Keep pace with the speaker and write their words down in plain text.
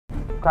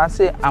can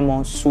say I'm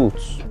on suit.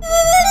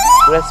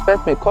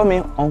 Respect me, call me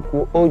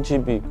Uncle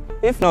OGB.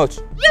 If not,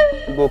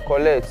 you go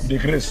collect. The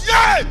grace.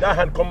 Yeah! That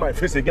hand come my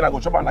face again, I go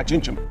chop and like chin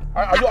chin.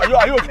 Are you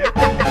okay?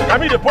 I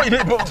mean the point,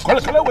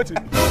 collect waiting.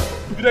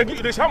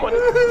 You share money.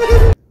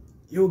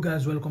 Yo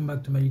guys, welcome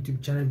back to my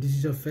YouTube channel. If this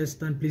is your first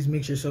time, please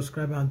make sure you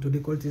subscribe, and today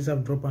Cultist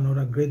have dropped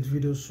another great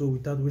video. So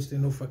without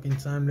wasting no fucking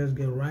time, let's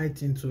get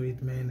right into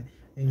it, man.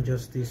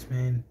 Injustice,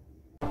 man.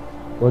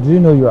 But do you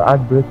know you're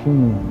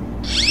heartbreaking me?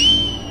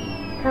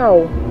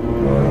 How?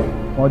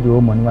 All the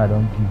whole money I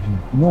don't give you.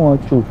 You know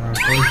what, choke?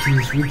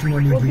 Cultist, which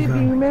money But give baby,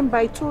 her? remember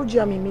I told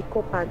you I'm a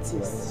makeup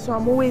artist, so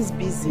I'm always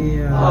busy.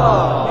 Yeah.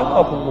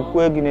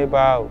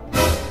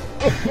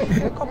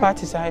 Makeup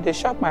artist, they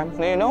shop my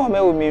money. You know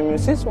what with me?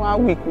 Since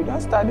 1 week, we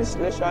don't start this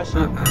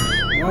relationship.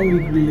 1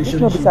 week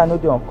relationship. This I know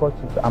they on cut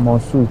it. I'm on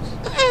suit.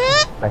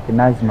 Like a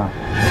nice man.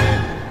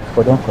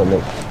 But don't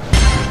collect.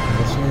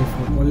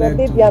 But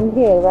baby, I'm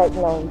here right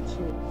now with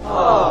you.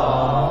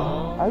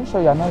 Are you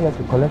sure you're not here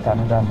to collect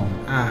another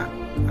money?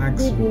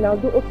 Baby, now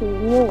okay, you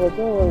know what,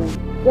 don't worry.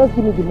 Just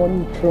give me the money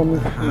you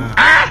promised me.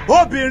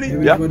 Oh,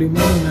 Billy! Yeah. For the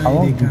money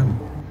now, they come.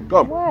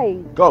 Come.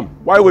 Why? Come.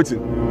 Why waiting?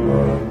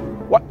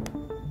 What?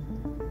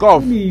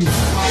 Come. Please.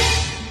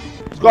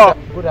 Come.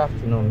 Good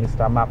afternoon,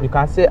 Mr. Map. You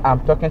can say I'm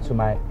talking to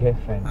my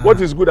girlfriend. What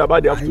is good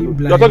about the afternoon?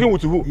 blind? You're talking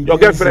with who? Your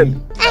girlfriend?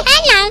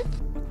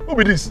 Who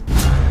be this?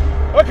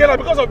 Okay, now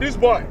because of this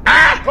boy.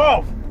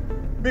 Come.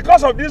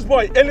 Because of this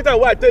boy,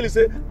 anytime I tell you,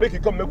 say, make you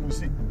come, make you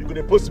see. You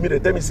could post me, they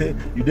tell me, say,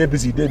 you dey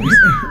busy,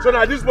 So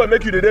now this boy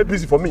make you dey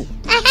busy for me.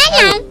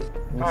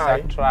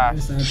 Mr. Trash.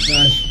 Mr.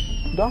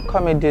 Trash. Don't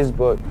call me this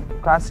boy.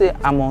 You can say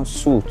I'm on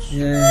suit.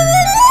 Yeah.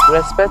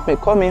 Respect me,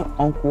 call me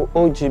Uncle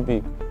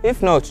OGB.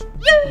 If not,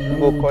 you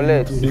go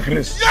collect. The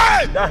grace.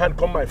 Yeah! That hand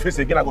come my face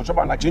again, I go chop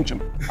and like chin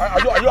chin. Are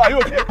you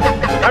okay?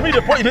 I mean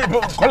the point,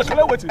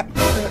 collect waiting.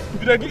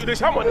 You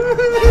share money.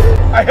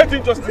 I hate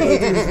injustice.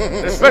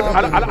 Respect,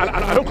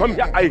 I don't come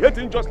here. I hate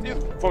injustice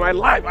for my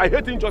life. I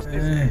hate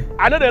injustice.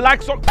 I know they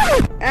like some.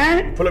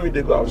 Follow me,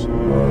 they go house.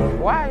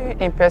 Why are you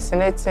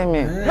impersonating me?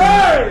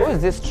 Hey! Who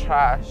is this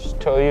trash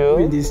to you?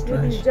 Who is this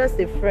Baby, trash? just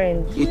a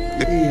friend.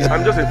 Yeah.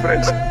 I'm just a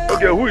friend.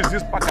 Okay, who is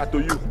this packer to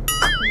you?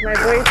 My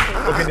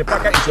boyfriend. Okay, the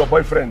packer is your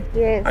boyfriend.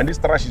 Yes. And this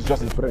trash is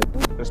just a friend.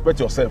 Respect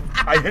yourself.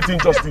 I hate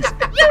injustice.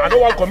 I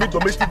don't want to commit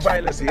domestic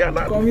violence here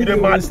now. Commit You're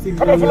mad. domestic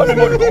Come on, follow me,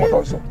 violence. come on,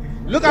 also.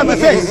 Look at my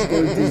face.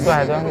 This is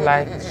why I don't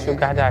like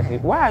sugar daddy.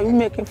 Why are you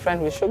making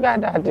friends with sugar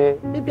daddy?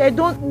 Baby, I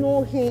don't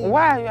know him.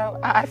 Why are you?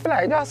 I feel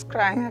like just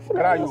crying. I feel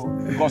Cry like you.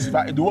 Because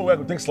if the way we're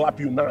going to slap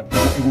you now,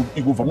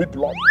 you go vomit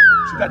blood.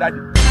 Sugar daddy.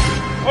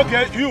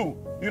 Okay,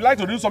 you like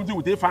to do something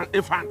with a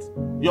fan.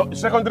 Your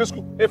secondary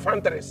school, a fan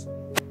dress.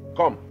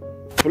 Come.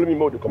 Follow me,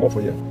 Mode. Come on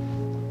for here.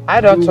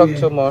 I don't talk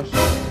too much,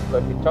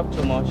 but if you talk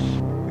too much,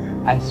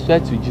 I swear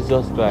to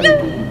Jesus Christ,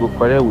 you go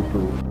collect with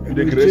you. You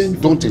the grace.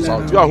 Don't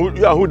insult. You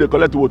are who they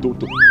collect to.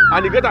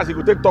 And the get as he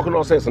go take talk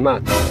nonsense now.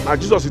 Now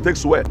Jesus he take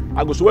swear.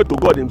 I go swear to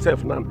God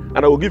himself now, and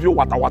I will give you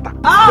water. What do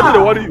they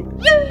worry you?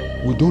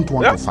 We don't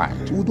want to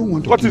fight. We don't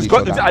want to What kill is each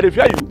God? other. I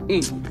fear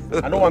you.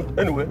 I don't want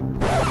anyway.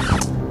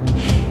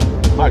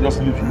 I just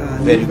leave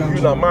you.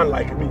 You are a man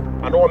like me.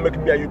 I don't want to make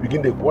me and you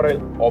begin to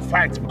quarrel or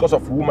fight because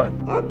of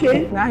woman.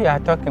 Okay. Now you are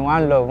talking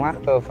one love.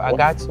 I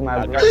got you,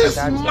 my brother. This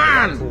I got you,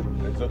 man! I got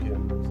you. It's okay.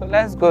 So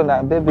let's go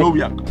now, baby. Go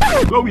here.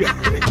 Go here.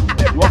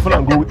 You want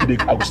to go with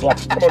it? I will slap.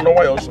 Come on, no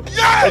way also.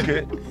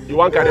 Okay. You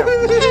want carry on?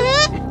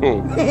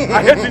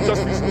 I hate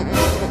injustice.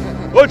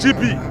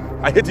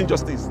 OGP. I hate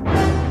injustice.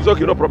 It's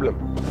okay, no problem.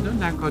 I don't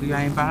like how you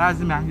are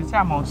embarrassing me. You say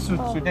I'm on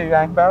suit today. You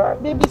are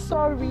embarrassed. Baby,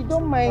 sorry,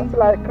 don't mind.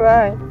 Like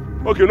crying.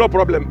 Okay, no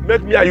problem.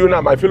 Make me and you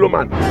now, my fellow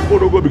man.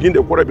 Don't go begin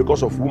the quarrel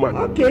because of woman.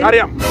 Okay. Carry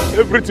on.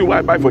 Everything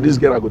I buy for this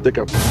girl, I go take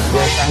him.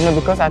 Yes, I know,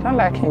 because I don't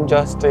like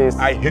injustice.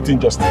 I hate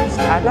injustice.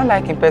 I don't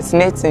like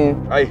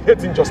impersonating. I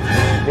hate injustice.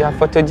 You are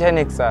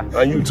photogenic, sir.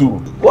 And you too.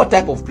 What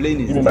type of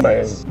plane is Give me my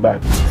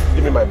bag.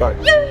 Give me my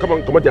bag. Come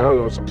on, come on, your hand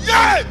also.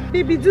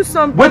 Baby, do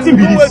something. Waiting,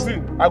 be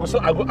waiting. I go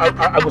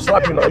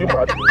slap you now. You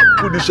mad?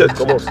 Pull this shirt,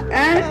 come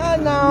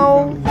on.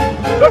 Now.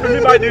 Don't be me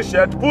buy this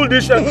shirt. Pull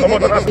this shirt, come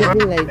on.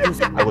 Behaving like this.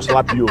 I will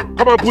slap you.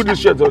 Come on, pull this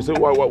shirt. I'll say,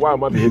 why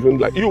am I behaving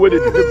like you? Where they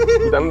behave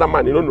with another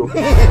man? You don't know.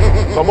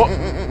 Come on.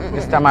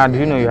 Mr. Man, do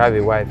you know you have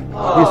a wife?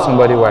 Who is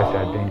somebody's wife you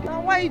are doing this?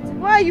 Now, why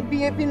are you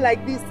behaving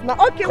like this now?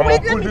 Okay, Come wait,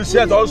 on, let pull me this pull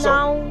shirt it also.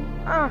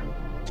 now.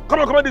 Come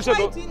on, this shirt.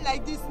 Why are you doing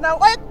like this now?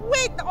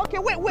 Wait, okay,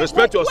 wait.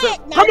 Respect yourself.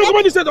 Wait, Come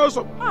on, this shirt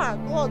also.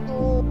 God,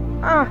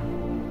 oh.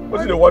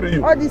 What's the worry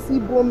you? All these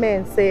Igbo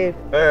men say.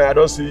 I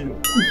don't see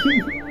you.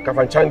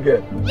 Kafanchan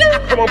girl.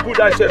 Come on, put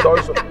that shirt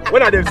also.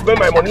 When I dey spend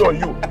my money on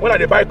you, when I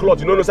dey buy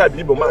clothes, you know say I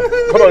be Igbo man.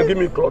 Come on, give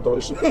me clothes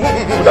also. Put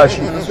that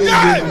shoe.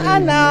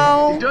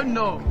 Now. You don't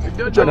know. You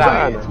don't know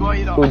know what's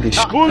going on. Pull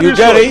this. Pull You this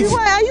get shirt. it?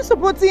 Why are you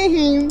supporting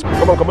him?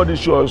 Come on, this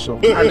shoe also.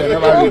 And they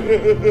never leave.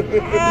 They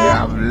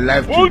have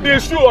left Pull you.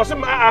 this shoe also.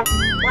 Why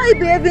are you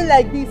behaving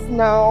like this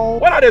now?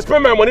 When I dey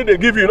spend my money, they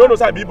give you. You know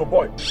say I be Igbo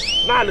boy.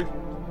 Now,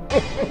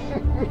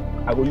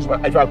 I go use my.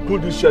 If I pull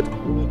this shirt,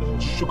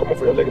 shoe come off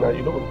for your leg now.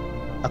 You know.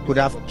 I could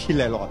have killed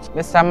a lot.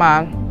 Mr.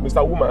 Man,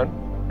 Mr. Woman.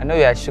 I know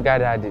you're a sugar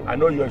daddy. I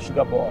know you're a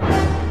sugar boy.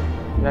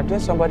 You're doing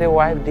somebody's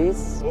wife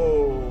this?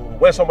 Oh,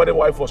 when somebody's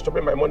wife was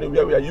chopping my money,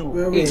 where were you?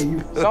 Where were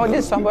you? So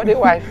this somebody's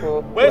wife.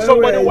 Oh. When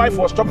somebody's wife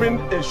was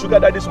chopping a sugar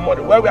daddy's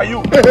money, where were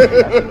you?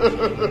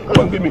 Come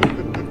on, give me.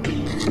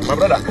 My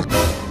brother,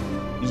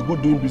 it's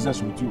good doing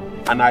business with you,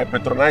 and I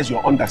patronize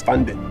your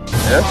understanding.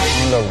 Yeah?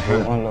 Unlove,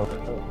 bro. Unlove.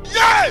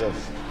 Yeah!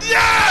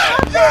 Yeah!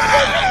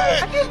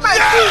 I give my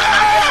shoes,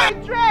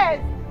 my dress,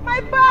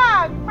 my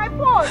bag, my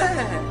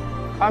purse.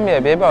 Come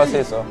here, baby, I'll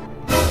say so.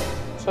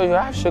 So you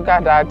have sugar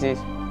daddy.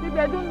 Baby,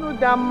 I don't know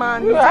that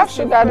man. You have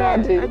sugar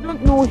daddy. I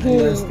don't know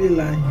You're him. still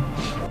lying.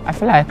 I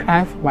feel like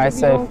crying for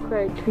myself. Don't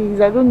cry,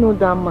 please. I don't know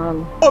that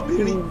man.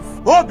 Obìnrin.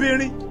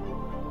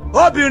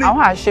 I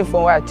want a ship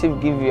phone where a thief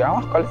give you. I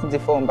want to collect the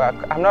phone back.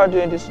 I'm not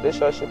doing this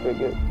relationship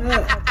again.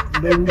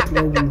 Very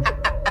trouble.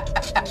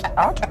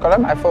 I want to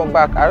collect my phone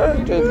back. I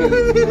don't do it.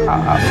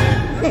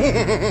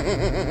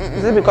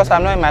 Is it because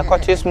I'm not in my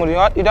Cultist mood?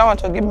 You don't want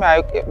to give me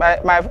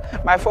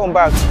my phone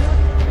back?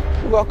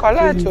 You go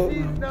collect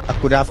it. I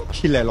could have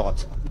killed a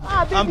lot.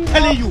 Ah, baby, I'm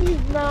telling you.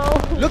 please now.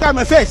 Look at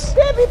my face.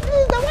 Baby,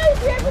 please. Now, why is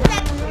he having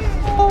that?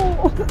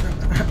 Oh,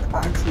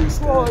 Ask this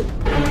guy. God.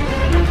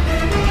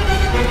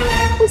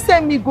 Who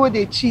send me go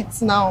they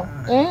cheat now?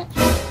 Eh?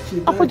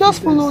 I could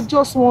just follow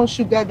just one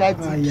sugar daddy.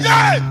 Ah,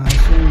 yeah.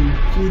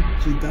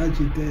 So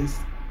cheaters.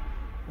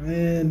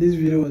 Man, this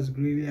video was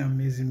really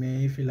amazing,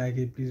 man. If you like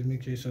it, please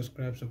make sure you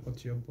subscribe,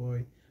 support your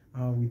boy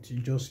with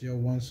just your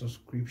one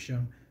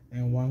subscription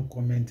and one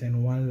comment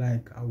and one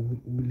like. I will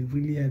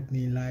really help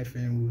me in life,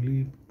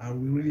 and I will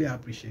really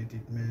appreciate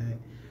it, man.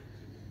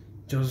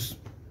 Just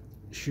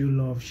show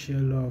love, share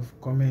love,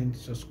 comment,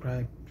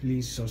 subscribe.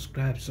 Please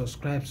subscribe.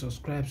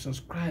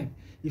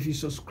 If you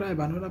subscribe,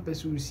 another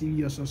person will see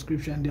your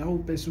subscription. The other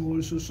person will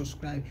also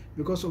subscribe.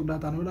 Because of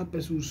that, another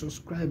person will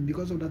subscribe.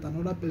 Because of that,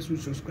 another person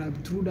will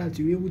subscribe. Through that,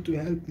 you'll be able to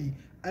help me.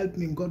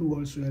 God will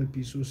also help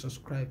you. So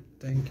subscribe.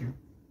 Thank you.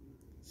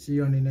 See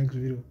you on the next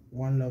video.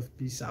 One love.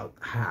 Peace out.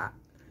 Ha.